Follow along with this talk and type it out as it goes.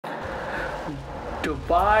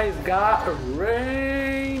Dubai's got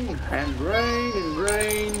rain and rain and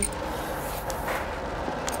rain.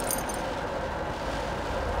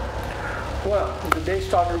 Well, the day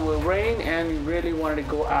started with rain and we really wanted to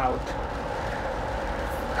go out.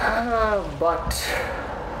 But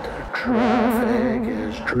the traffic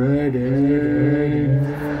is dreaded.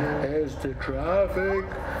 Is the traffic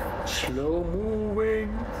slow moving?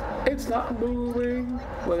 It's not moving.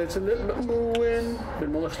 Well, it's a little bit moving, but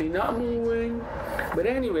mostly not moving. But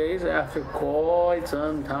anyways, after quite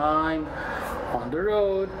some time on the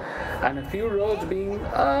road and a few roads being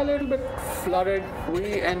a little bit flooded,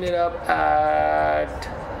 we ended up at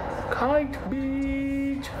Kite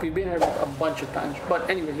Beach. We've been here a bunch of times, but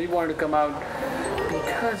anyways, we wanted to come out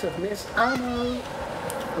because of Miss Amal,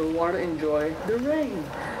 who wanted to enjoy the rain,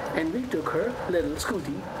 and we took her little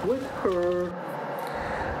scooty with her.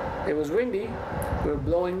 It was windy, we were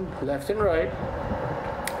blowing left and right.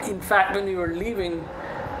 In fact, when we were leaving,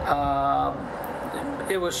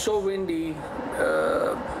 it was so windy,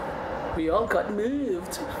 we all got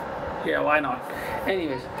moved. Yeah, why not?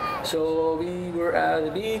 Anyways, so we were at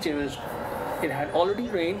the beach. It had already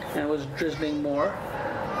rained and it was drizzling more.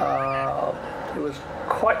 It was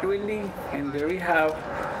quite windy, and there we have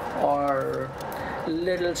our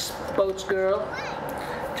little spokes girl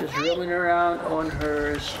just roaming around on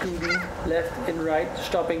her scooty left and right,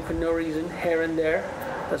 stopping for no reason here and there.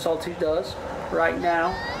 That's all she does right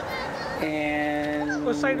now.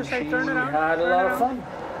 And Side to side, turn around. Had a turn lot around. of fun.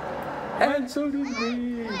 And so did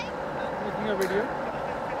we. Making a video.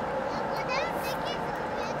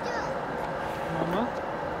 Mama.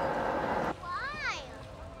 Why?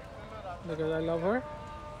 Because I love her.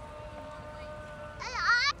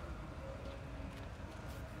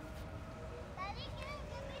 Daddy, can you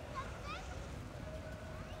give me something?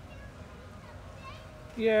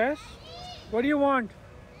 Yes. What do you want?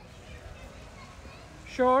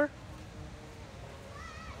 Sure.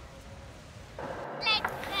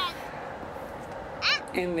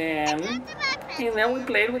 And then we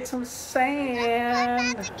played with some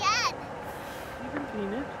sand. Again. You can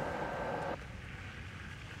clean it.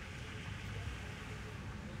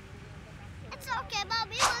 It's okay,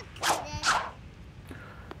 Mommy. Look at it.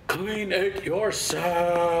 Clean it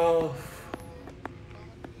yourself.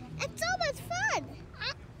 It's so much fun.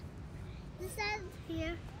 The sand's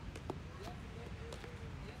here.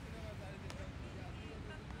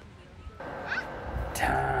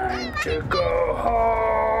 Time to go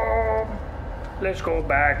home. Let's go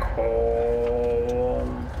back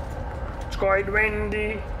home. It's quite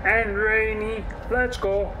windy and rainy. Let's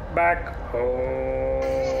go back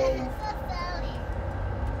home.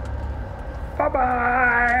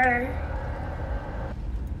 Bye-bye.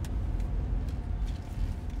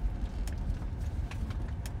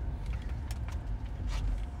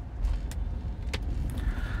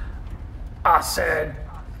 I said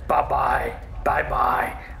bye-bye,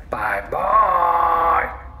 bye-bye,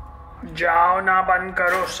 bye-bye. जाओ ना बंद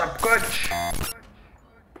करो सब कुछ.